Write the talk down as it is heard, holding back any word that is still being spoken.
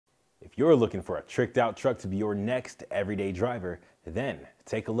If you're looking for a tricked out truck to be your next everyday driver, then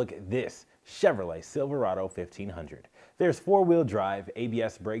take a look at this Chevrolet Silverado 1500. There's four-wheel drive,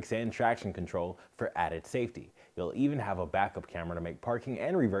 ABS brakes, and traction control for added safety. You'll even have a backup camera to make parking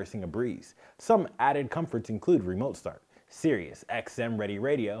and reversing a breeze. Some added comforts include remote start, Sirius XM ready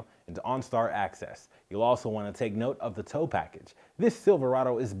radio, and OnStar access. You'll also want to take note of the tow package. This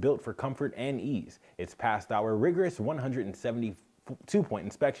Silverado is built for comfort and ease. It's passed our rigorous 172-point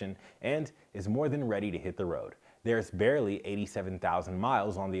inspection and is more than ready to hit the road. There's barely 87,000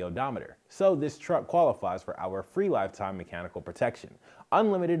 miles on the odometer, so this truck qualifies for our free lifetime mechanical protection,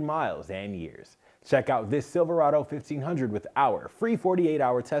 unlimited miles and years. Check out this Silverado 1500 with our free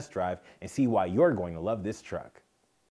 48-hour test drive and see why you're going to love this truck.